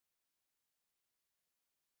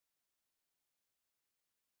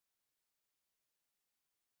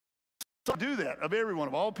a do that of everyone,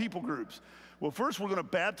 of all people groups. Well, first, we're going to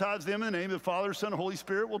baptize them in the name of the Father, Son, and Holy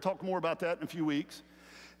Spirit. We'll talk more about that in a few weeks.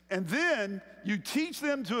 And then you teach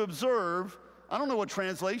them to observe. I don't know what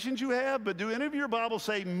translations you have, but do any of your Bibles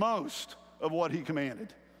say most of what he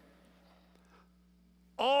commanded?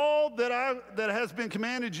 All that has been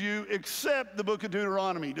commanded you except the book of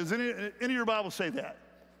Deuteronomy. Does any of your Bibles say that?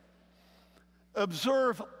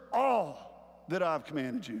 Observe all that I've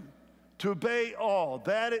commanded you. To obey all.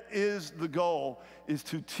 That is the goal, is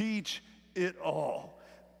to teach it all.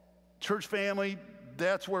 Church family,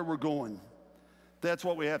 that's where we're going. That's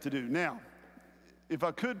what we have to do. Now, if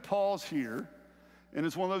I could pause here, and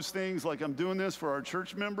it's one of those things like I'm doing this for our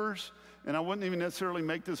church members, and I wouldn't even necessarily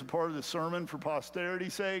make this a part of the sermon for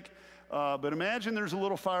posterity's sake, but imagine there's a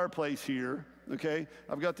little fireplace here, okay?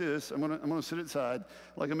 I've got this. I'm gonna sit aside.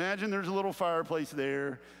 Like, imagine there's a little fireplace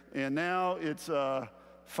there, and now it's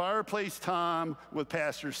fireplace time with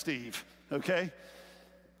Pastor Steve, okay?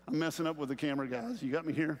 I'm messing up with the camera guys. You got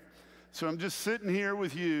me here? So I'm just sitting here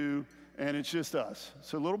with you, and it's just us.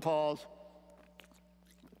 So a little pause,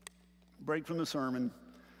 break from the sermon.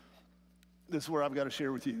 This is where I've got to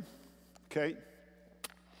share with you, okay?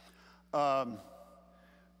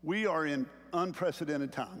 We are in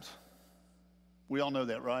unprecedented times. We all know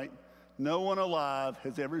that, right? No one alive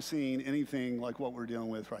has ever seen anything like what we're dealing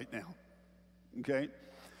with right now, okay?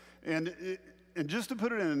 And just to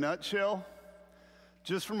put it in a nutshell,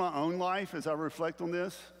 just from my own life as I reflect on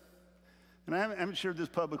this, and I haven't shared this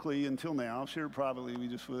publicly until now. I'll share it privately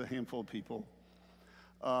just with a handful of people.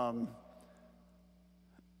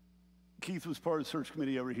 Keith was part of the search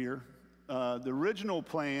committee over here. The original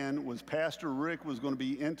plan was Pastor Rick was going to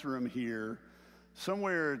be interim here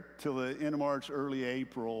somewhere till the end of March, early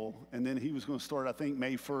April, and then he was going to start, I think,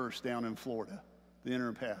 May 1st down in Florida, the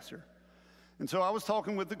interim pastor. And so I was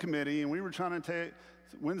talking with the committee, and we were trying to take,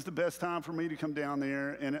 when's the best time for me to come down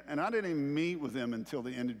there? And I didn't even meet with them until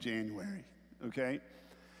the end of January, okay?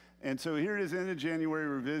 And so here it is, end of January,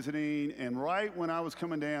 we're visiting, and right when I was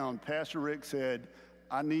coming down, Pastor Rick said,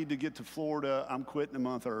 I need to get to Florida. I'm quitting a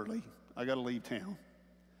month early. I got to leave town.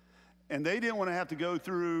 And they didn't want to have to go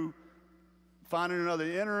through finding another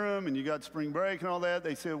interim, and you got spring break and all that.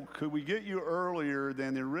 They said, could we get you earlier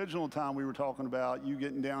than the original time we were talking about, you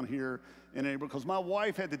getting down here in April? Because my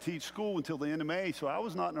wife had to teach school until the end of May, so I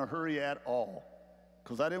was not in a hurry at all,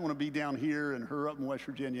 because I didn't want to be down here and her up in West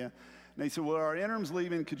Virginia. And they said, well, our interim's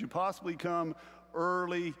leaving. Could you possibly come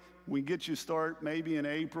early? We can get you start maybe in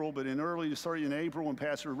April, but early to start in April when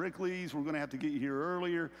Pastor Rick leaves, we're going to have to get you here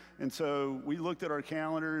earlier. And so we looked at our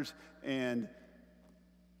calendars, and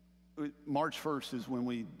March 1st is when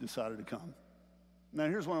we decided to come. Now,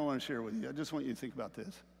 here's what I want to share with you. I just want you to think about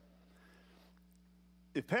this.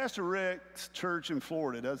 If Pastor Rick's church in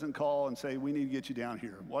Florida doesn't call and say, we need to get you down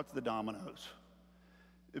here, what's the dominoes?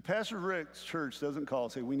 If Pastor Rick's church doesn't call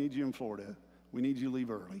and say, we need you in Florida, we need you to leave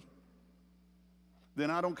early, then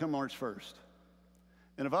I don't come March 1st.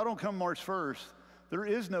 And if I don't come March 1st, there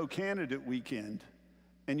is no candidate weekend,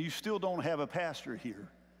 and you still don't have a pastor here,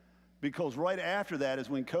 because right after that is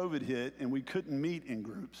when COVID hit and we couldn't meet in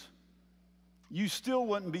groups. You still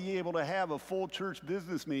wouldn't be able to have a full church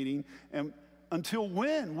business meeting, and until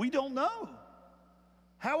when? We don't know.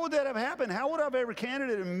 How would that have happened? How would I have ever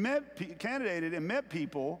candidated and met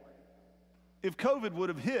people if COVID would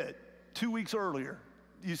have hit 2 weeks earlier?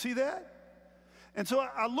 Do you see that? And so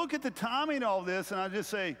I look at the timing of all this, and I just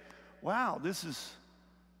say, wow, this is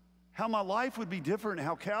how my life would be different,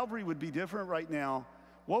 how Calvary would be different right now.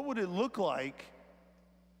 What would it look like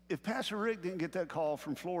if Pastor Rick didn't get that call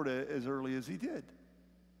from Florida as early as he did?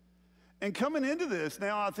 And coming into this,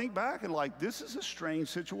 now I think back and like, this is a strange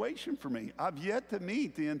situation for me. I've yet to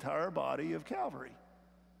meet the entire body of Calvary.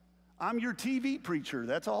 I'm your TV preacher.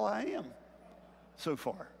 That's all I am so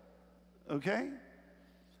far, okay?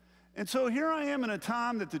 And so here I am in a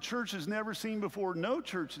time that the church has never seen before, no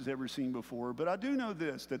church has ever seen before, but I do know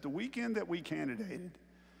this, that the weekend that we candidated,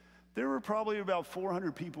 there were probably about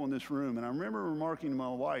 400 people in this room, and I remember remarking to my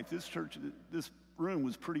wife, this room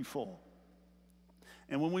was pretty full.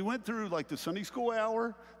 And when we went through like the Sunday school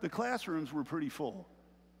hour, the classrooms were pretty full.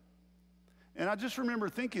 And I just remember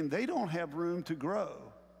thinking, they don't have room to grow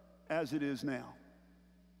as it is now.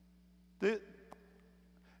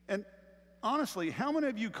 And honestly, how many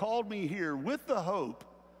of you called me here with the hope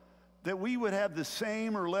that we would have the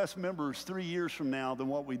same or less members 3 years from now than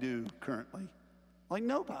what we do currently? Like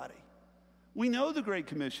nobody. We know the Great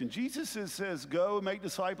Commission. Jesus says, go and make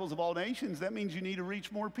disciples of all nations. That means you need to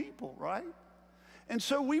reach more people, right? And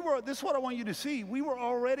so this is what I want you to see. We were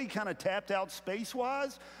already kind of tapped out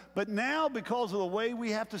space-wise, but now because of the way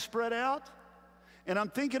we have to spread out, and I'm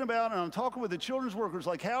thinking about, and I'm talking with the children's workers,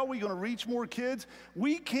 like how are we going to reach more kids?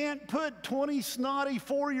 We can't put 20 snotty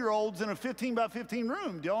 4-year-olds in a 15 by 15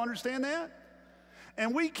 room. Do y'all understand that?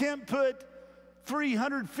 And we can't put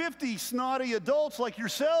 350 snotty adults like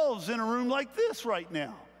yourselves in a room like this right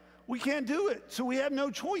now. We can't do it. So we have no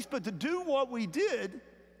choice but to do what we did,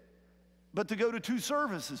 but to go to 2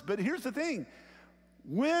 services. But here's the thing.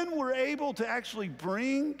 When we're able to actually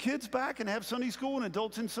bring kids back and have Sunday school and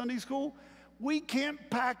adults in Sunday school, we can't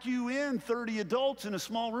pack you in 30 adults in a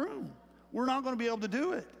small room. We're not going to be able to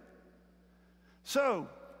do it. So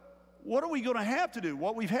what are we going to have to do?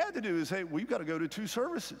 What we've had to do is, hey, we've got to go to 2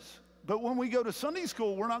 services. But when we go to Sunday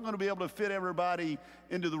school, we're not going to be able to fit everybody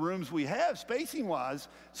into the rooms we have, spacing-wise.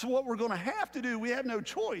 So what we're going to have to do, we have no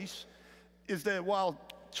choice, is that while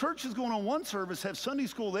church is going on one service, have Sunday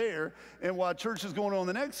school there, and while church is going on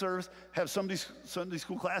the next service, have Sunday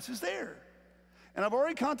school classes there. And I've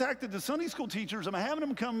already contacted the Sunday school teachers. I'm having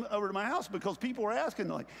them come over to my house because people are asking,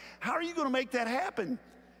 like, how are you going to make that happen?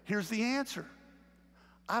 Here's the answer.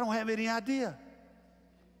 I don't have any idea.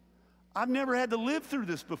 I've never had to live through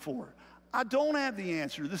this before. I don't have the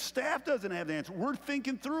answer. The staff doesn't have the answer. We're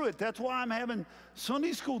thinking through it. That's why I'm having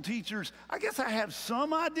Sunday school teachers. I guess I have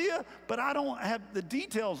some idea, but I don't have the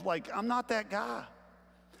details. Like, I'm not that guy.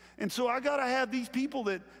 And so I got to have these people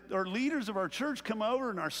that are leaders of our church come over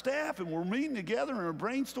and our staff, and we're meeting together and we're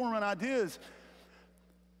brainstorming ideas.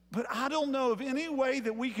 But I don't know of any way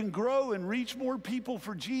that we can grow and reach more people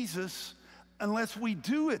for Jesus unless we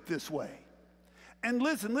do it this way. And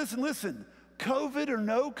listen, COVID or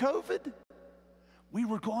no COVID, we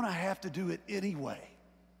were going to have to do it anyway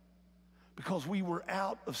because we were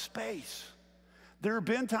out of space. There have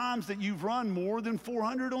been times that you've run more than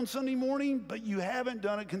 400 on Sunday morning, but you haven't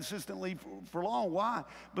done it consistently for long. Why?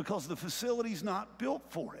 Because the facility's not built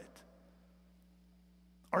for it.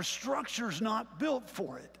 Our structure's not built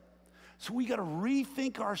for it. So we got to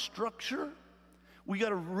rethink our structure. We got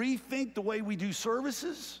to rethink the way we do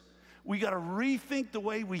services. We got to rethink the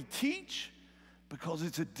way we teach because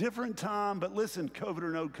it's a different time. But listen, COVID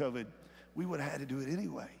or no COVID, we would have had to do it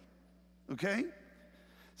anyway. Okay?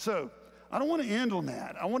 So I don't want to end on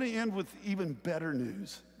that. I want to end with even better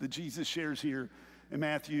news that Jesus shares here in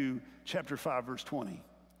Matthew chapter 5, verse 20.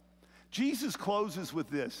 Jesus closes with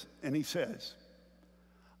this, and he says,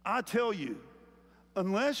 I tell you,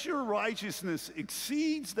 unless your righteousness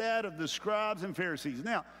exceeds that of the scribes and Pharisees.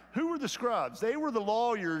 Now, who were the scribes? They were the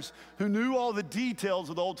lawyers who knew all the details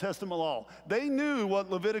of the Old Testament law. They knew what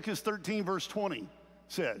Leviticus 13, verse 20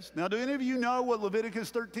 says. Now, do any of you know what Leviticus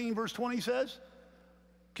 13, verse 20 says?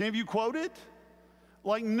 Can any of you quote it?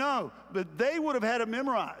 Like, no, but they would have had it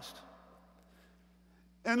memorized.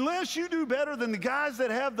 Unless you do better than the guys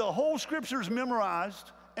that have the whole scriptures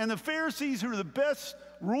memorized and the Pharisees who are the best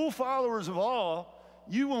rule followers of all,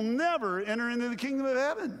 you will never enter into the kingdom of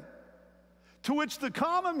heaven. To which the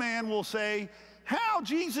common man will say, how,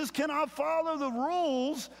 Jesus, can I follow the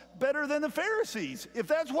rules better than the Pharisees? If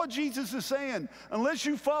that's what Jesus is saying, unless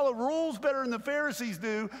you follow rules better than the Pharisees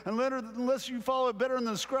do, unless you follow it better than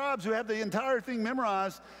the scribes who have the entire thing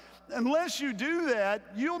memorized, unless you do that,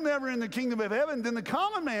 you'll never enter the kingdom of heaven. Then the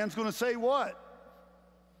common man's going to say what?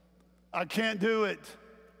 I can't do it.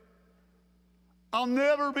 I'll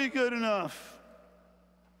never be good enough.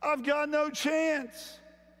 I've got no chance.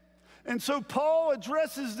 And so Paul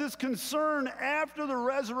addresses this concern after the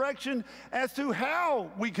resurrection as to how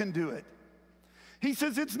we can do it. He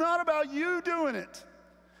says, it's not about you doing it.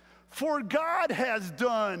 For God has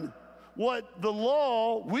done what the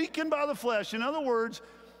law, weakened by the flesh. In other words,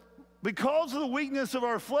 because of the weakness of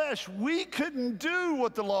our flesh, we couldn't do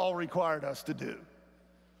what the law required us to do.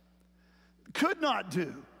 Could not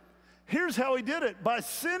do. Here's how he did it. By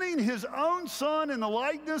sending his own son in the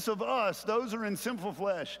likeness of us, those are in sinful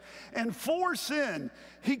flesh. And for sin,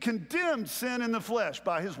 he condemned sin in the flesh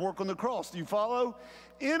by his work on the cross. Do you follow?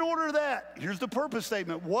 In order that, here's the purpose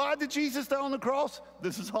statement. Why did Jesus die on the cross?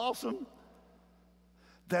 This is awesome.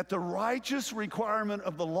 That the righteous requirement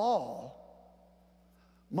of the law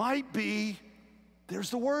might be, there's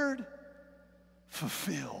the word,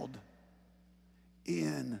 fulfilled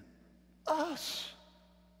in us.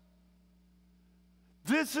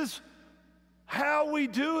 This is how we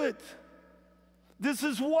do it. This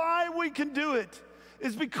is why we can do it.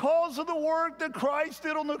 It's because of the work that Christ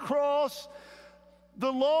did on the cross.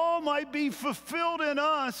 The law might be fulfilled in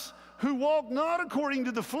us who walk not according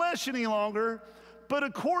to the flesh any longer, but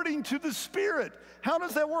according to the Spirit. How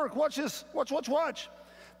does that work? Watch this. Watch.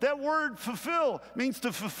 That word fulfill means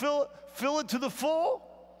to fill it to the full.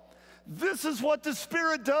 This is what the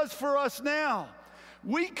Spirit does for us now.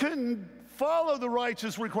 We couldn't follow the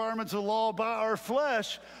righteous requirements of the law by our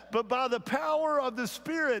flesh, but by the power of the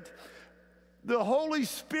Spirit, the Holy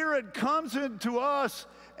Spirit comes into us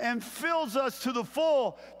and fills us to the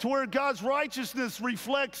full, to where God's righteousness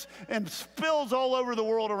reflects and spills all over the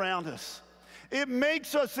world around us. It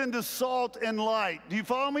makes us into salt and light. Do you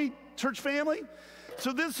follow me, church family?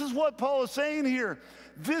 So this is what Paul is saying here.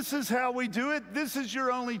 This is how we do it. This is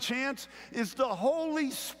your only chance, is the Holy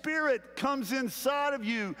Spirit comes inside of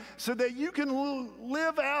you so that you can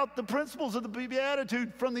live out the principles of the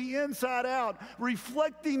Beatitude from the inside out,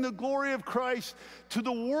 reflecting the glory of Christ to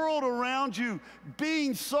the world around you,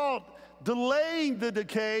 being salt, delaying the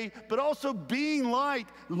decay, but also being light,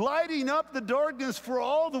 lighting up the darkness for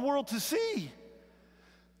all the world to see.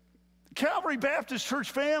 Calvary Baptist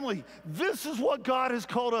Church family, this is what God has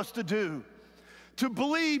called us to do. To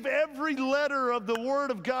believe every letter of the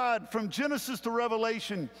Word of God from Genesis to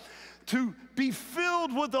Revelation, to be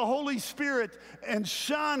filled with the Holy Spirit and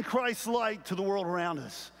shine Christ's light to the world around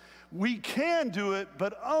us. We can do it,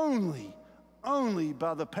 but only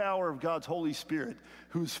by the power of God's Holy Spirit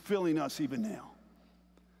who's filling us even now.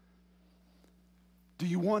 Do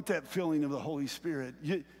you want that filling of the Holy Spirit?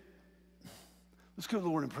 Let's go to the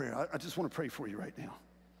Lord in prayer. I just want to pray for you right now.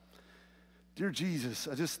 Dear Jesus,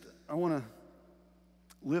 I want to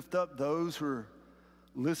lift up those who are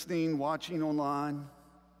listening, watching online.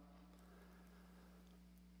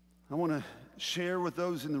 I want to share with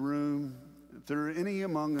those in the room, if there are any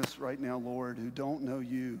among us right now, Lord, who don't know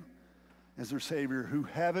you as their Savior, who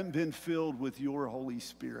haven't been filled with your Holy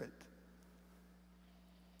Spirit,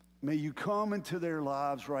 may you come into their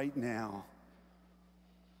lives right now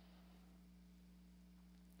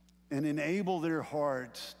and enable their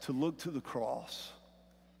hearts to look to the cross,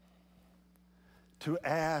 to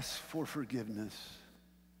ask for forgiveness,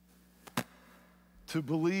 to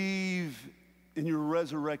believe in your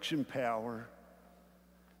resurrection power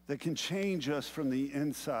that can change us from the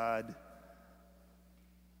inside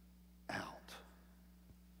out.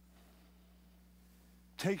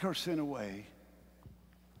 Take our sin away.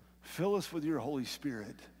 Fill us with your Holy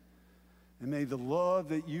Spirit. And may the love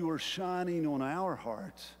that you are shining on our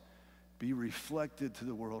hearts be reflected to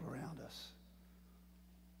the world around us.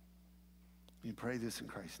 We pray this in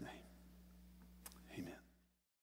Christ's name.